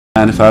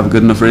And if I have a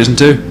good enough reason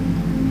to.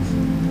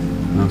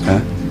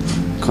 Okay.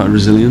 Quite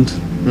resilient.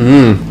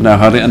 No,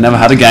 I never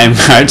had a game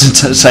where I had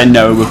to say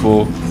no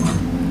before.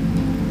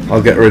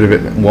 I'll get rid of it.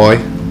 Why?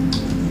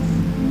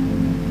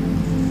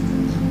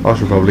 I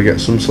should probably get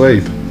some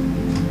sleep.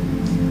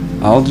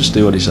 I'll just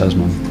do what he says,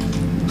 man.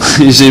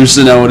 He seems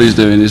to know what he's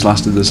doing. He's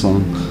lasted this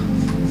long.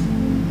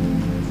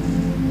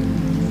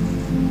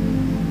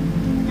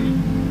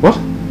 What?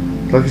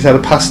 Like he's had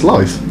a past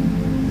life?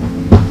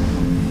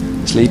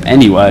 Sleep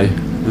anyway.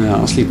 Yeah,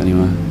 I'll sleep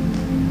anyway.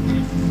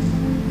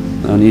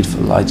 No need for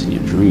light in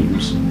your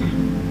dreams.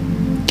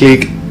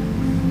 Gig.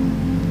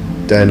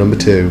 Day number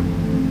 2.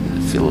 I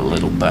feel a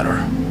little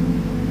better.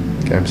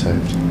 Game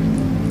saved.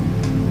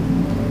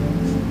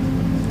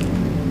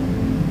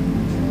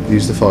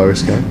 Use the fire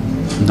escape.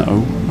 No, I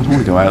don't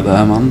want to go out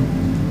there, man.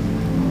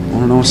 I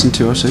want to know what's in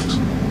 206.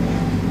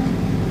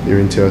 You're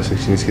in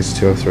 206, you need to get to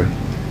 203.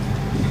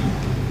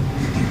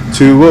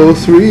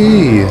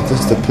 203!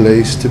 That's the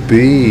place to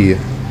be.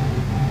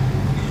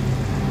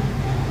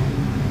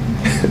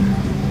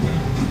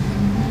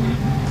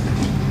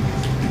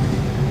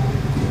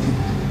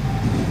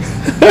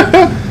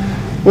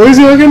 Why is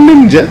he like a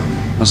ninja?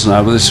 I don't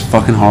know, but this is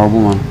fucking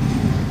horrible, man.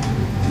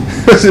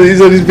 So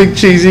he's on his big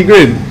cheesy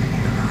grin.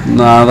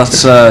 No,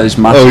 that's his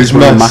mask. Oh, his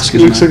mask. Mask He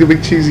looks like a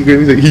big cheesy grin.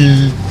 He's like,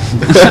 hee.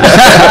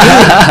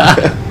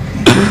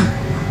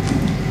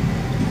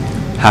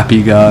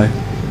 Happy guy.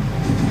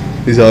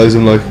 His eyes are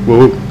like,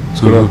 whoa,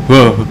 what's going on?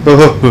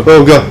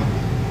 Oh, God.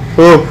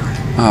 Oh.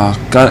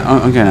 Oh, God,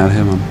 I'm getting out of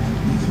here, man.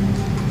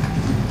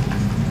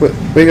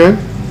 Where you going?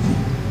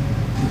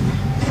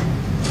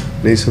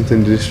 Need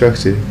something to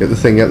distract you. Get the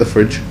thing out the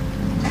fridge.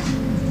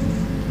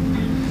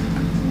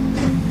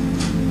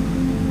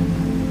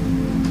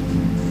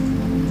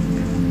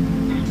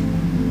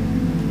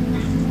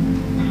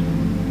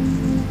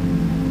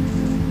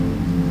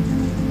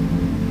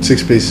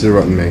 Six pieces of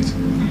rotten meat.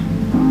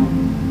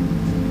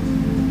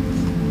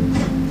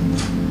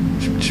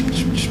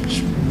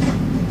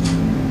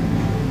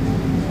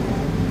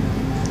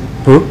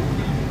 Huh?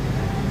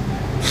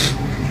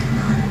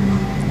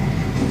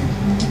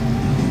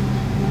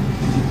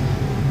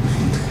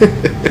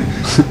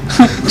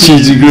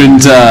 Cheesy grin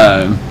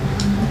time.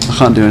 I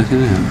can't do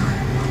anything now.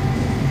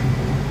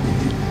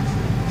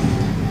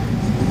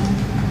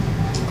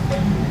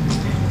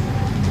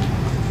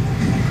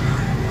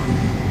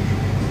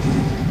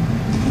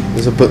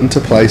 There's a button to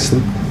place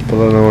them, but I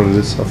don't know what it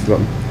is. I've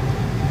forgotten.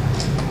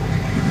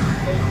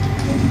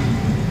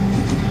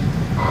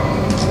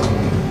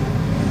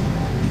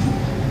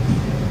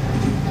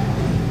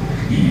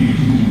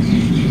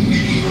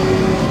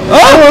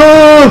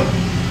 Oh!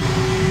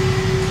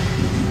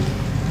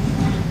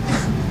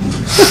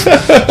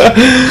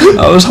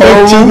 That was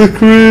horrible. Back to the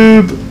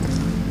crib.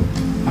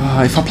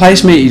 Oh, if I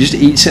place meat, he just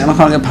eats it and I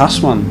can't get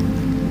past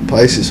one.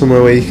 Place it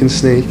somewhere where you can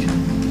sneak.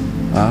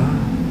 Ah.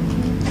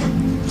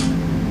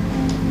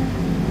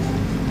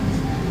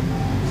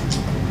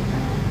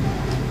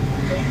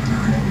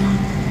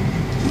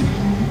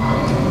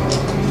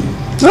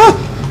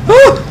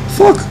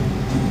 Fuck.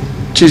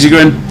 Cheesy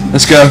grin.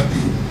 Let's go.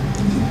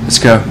 Let's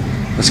go.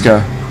 Let's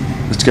go.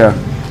 Let's go.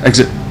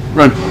 Exit.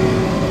 Run.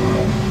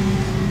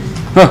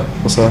 Oh,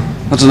 What's that?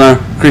 I don't know.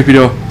 Creepy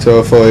door.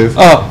 205.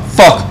 Oh,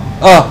 fuck.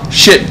 Oh,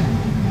 shit.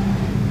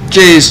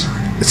 Jeez.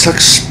 It's like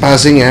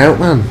spazzing out,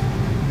 man.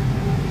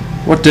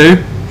 What do?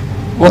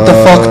 What the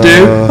fuck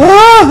do?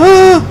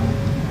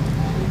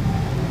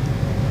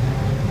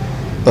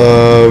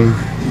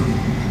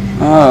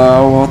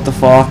 Oh, what the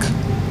fuck?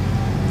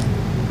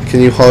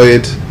 Can you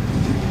hide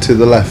to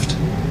the left?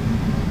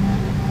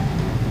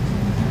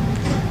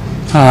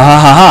 Ha ha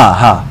ha ha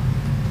ha.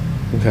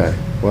 Okay,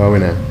 where are we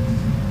now?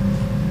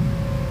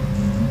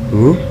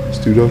 Oh, it's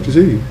too dark to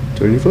see.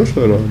 Turn your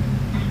flashlight on.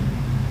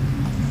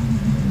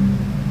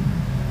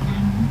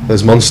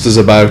 There's monsters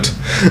about.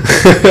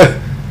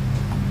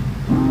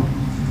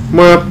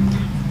 Well,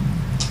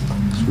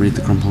 Let's read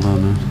the crumpled out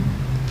note.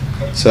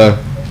 so,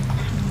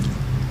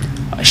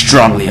 I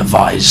strongly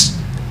advise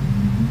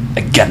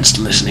against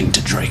listening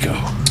to Draco.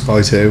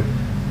 I too.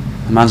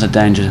 The man's a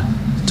danger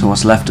to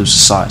what's left of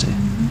society.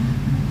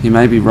 He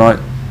may be right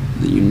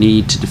that you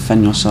need to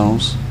defend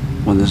yourselves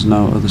when there's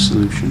no other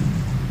solution.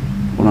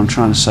 What I'm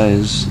trying to say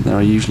is there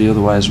are usually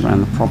other ways around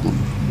the problem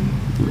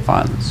than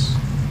violence.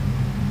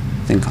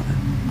 Think on it.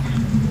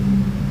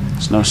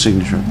 There's no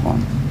signature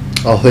requirement.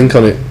 I'll think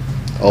on it.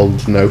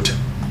 Old note.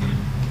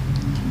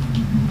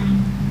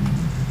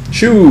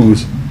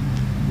 Shoes!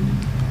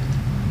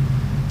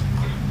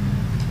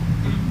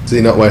 Does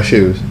he not wear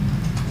shoes?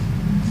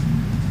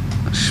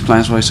 She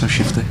explains why he's so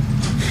shifty.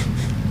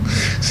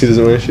 He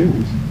doesn't wear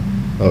shoes.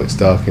 Oh, it's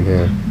dark in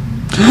here.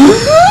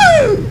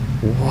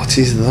 What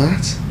is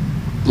that?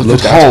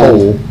 Look at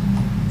hole.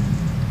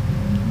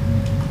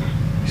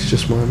 It's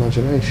just my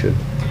imagination.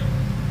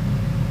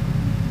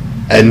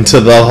 Enter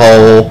the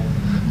hole.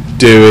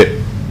 Do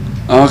it.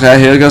 Okay,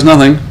 here goes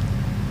nothing.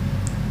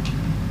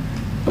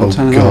 Oh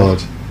turn it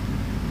God. on.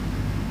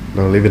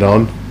 No, leave it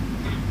on.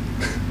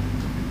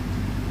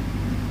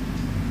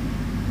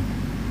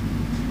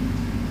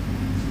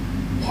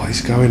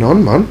 is going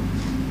on, man?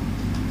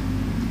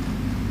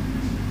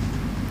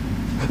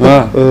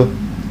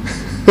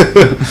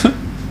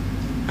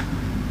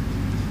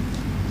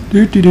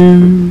 Do do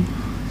do.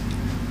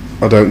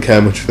 I don't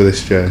care much for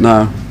this, Jay.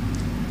 No.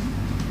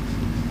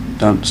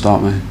 Don't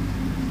start me.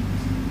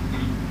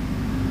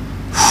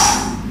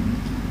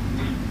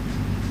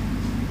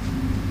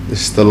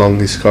 This is the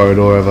longest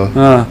corridor ever.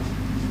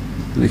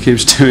 And it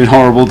keeps doing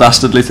horrible,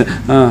 dastardly things.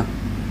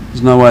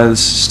 There's no way this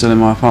is still in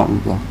my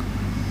apartment block.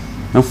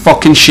 No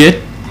fucking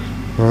shit.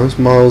 Oh, it's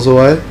miles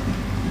away.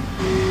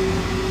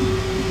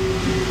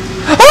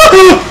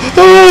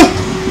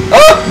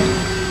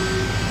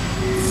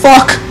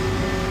 Fuck!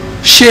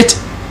 Shit!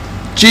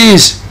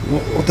 Jeez!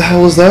 What the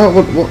hell was that?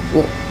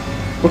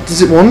 What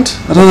does it want?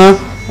 I don't know.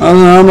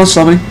 I'm not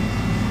stopping.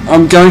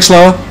 I'm going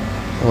slower.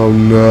 Oh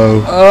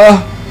no.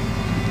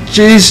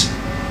 Jeez!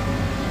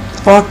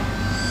 Fuck!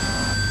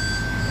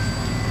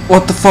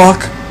 What the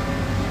fuck?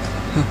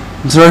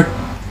 I'm through.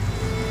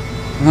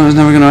 I thought it was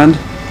never gonna end.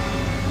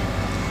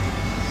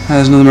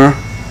 There's another mirror.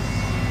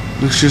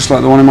 Looks just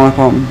like the one in my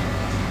apartment.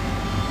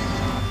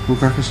 Prawn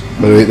crackers.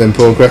 Better eat them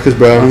prawn crackers,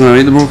 bro. I'm gonna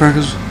eat the prawn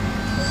crackers.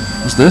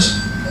 What's this?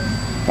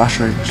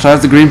 Battery. Should I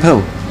have the green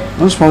pill?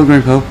 I'll just swallow the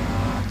green pill.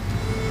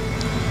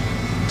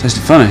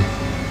 Tasted funny.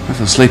 I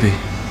feel sleepy.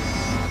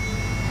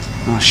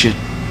 Oh shit.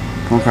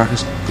 Prawn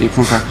crackers. Eat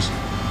prawn crackers.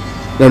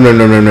 No.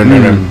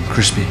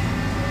 Crispy.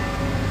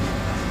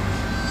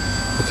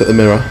 Look at the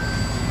mirror.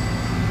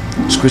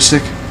 Squid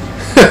stick.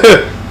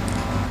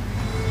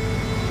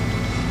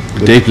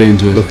 Look deeply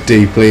into it. Look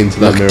deeply into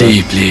that mirror.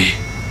 Deeply.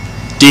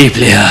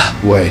 Deeply.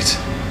 Wait.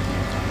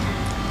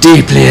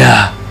 Deeply.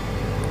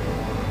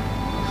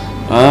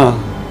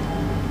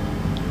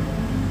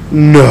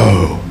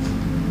 No.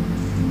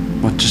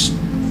 What just...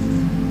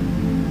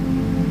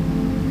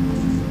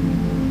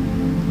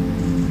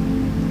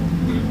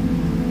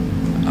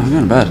 I'm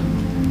going to bed.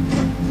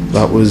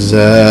 That was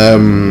That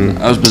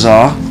was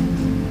bizarre.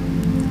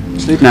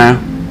 Sleep now.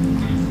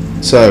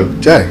 So,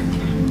 Jay,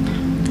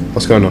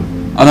 what's going on?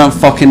 I don't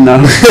fucking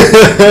know.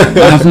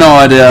 I have no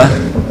idea.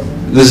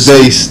 There's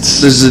beasts.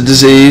 There's a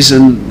disease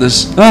and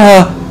there's...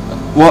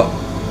 What?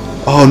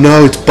 Oh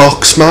no, it's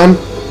Boxman.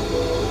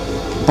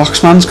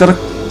 Boxman's got a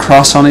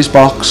cross on his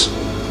box.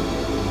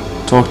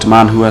 Talk to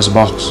man who has a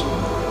box.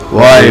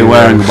 Why are you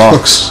wearing a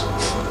box?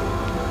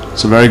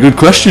 It's a very good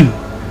question.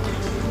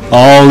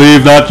 I'll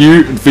leave that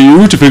for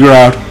you to figure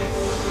out.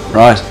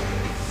 Right.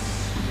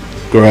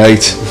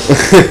 Great.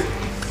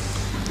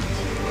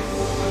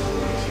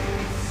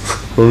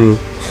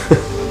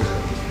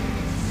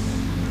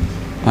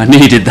 I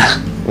needed that.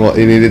 What,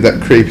 you needed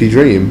that creepy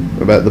dream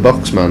about the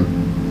Boxman?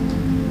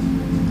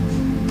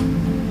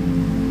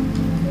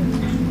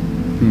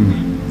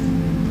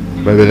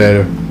 Maybe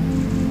later.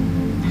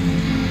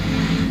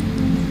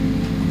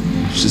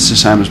 It's just the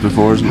same as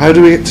before, isn't it? How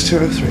do we get to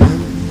 203 then?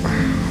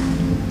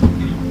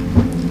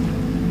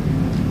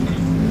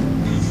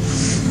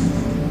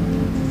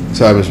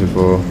 Same as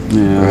before.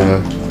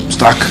 Yeah.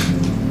 Stuck.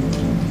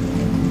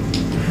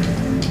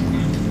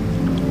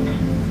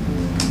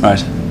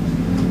 Right.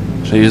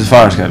 Shall I use the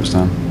fire escape this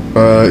time?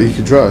 You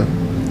could try.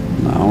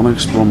 No, I want to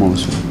explore more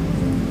this way.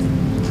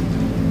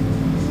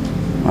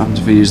 What happens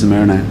if we use the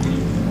mirror now?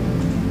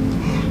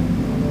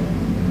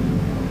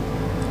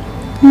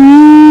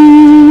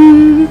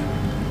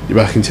 You're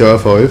back in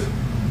 205.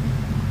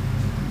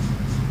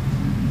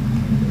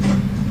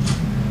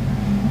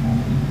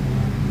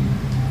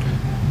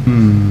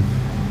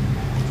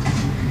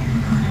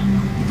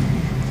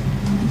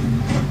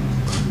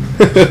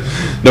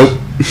 Nope.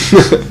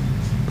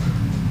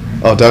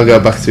 Oh, don't go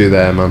back through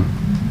there, man.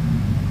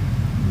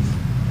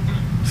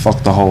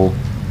 Fuck the hole.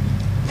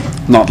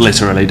 Not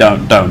literally,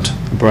 don't.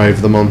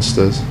 Brave the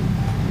monsters.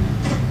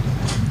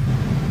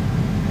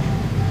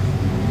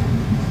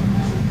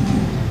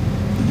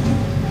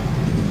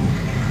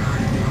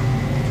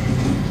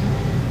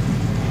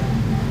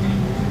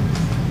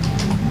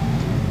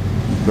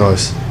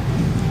 Nice.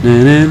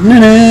 Na na na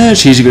na,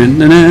 cheesy grin,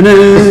 na na na.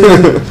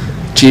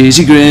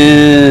 Cheesy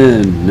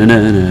grin, na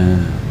na na.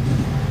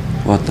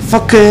 What the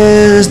fuck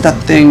is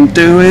that thing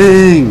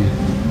doing?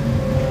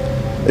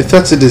 If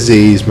that's a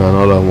disease, man,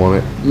 I don't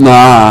want it.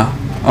 Nah,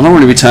 I don't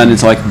want to be turned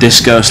into like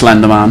Disco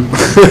Slender Man.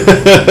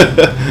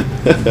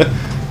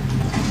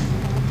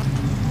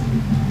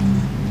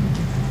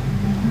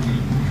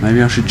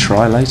 Maybe I should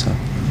try later.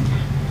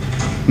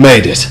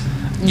 Made it.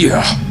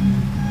 Yeah.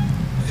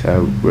 Okay,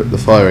 we're at the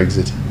fire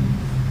exit.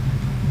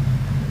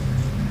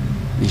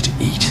 Need to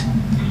eat.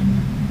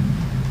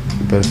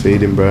 You better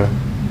feed him, bro.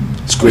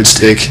 Squid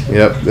stick.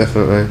 Yep,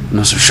 definitely. I'm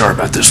not so sure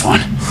about this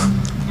one.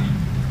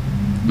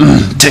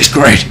 Tastes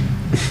great.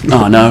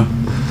 Oh no.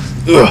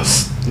 Ugh,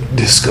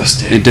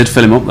 disgusting. It did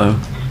fill him up though.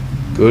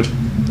 Good.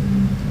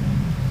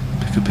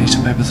 Pick a piece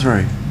of paper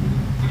 3.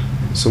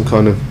 Some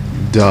kind of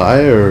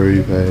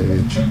diary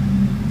page.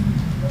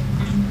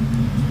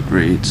 It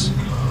reads,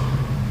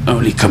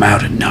 only come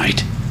out at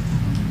night.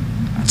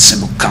 That's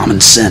simple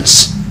common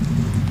sense.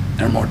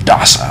 They're more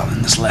docile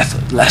and there's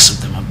less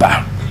of them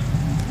about.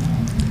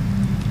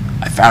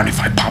 I found if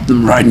I pop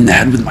them right in the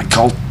head with my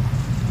Colt,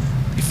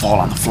 they fall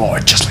on the floor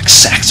just like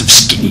sacks of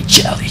skinny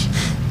jelly.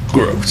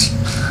 Gross.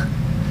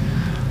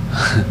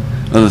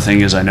 Other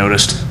thing is, I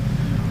noticed,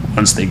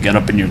 once they get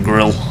up in your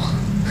grill,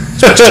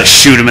 you're supposed to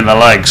shoot them in the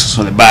legs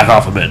so they back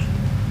off a bit.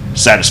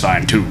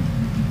 Satisfying too.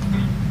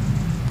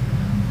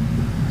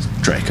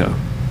 Draco.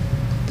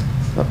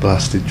 That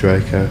blasted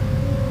Draco.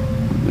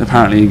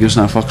 Apparently he gives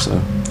no fucks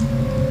though.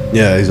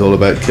 Yeah, he's all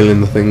about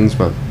killing the things,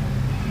 man.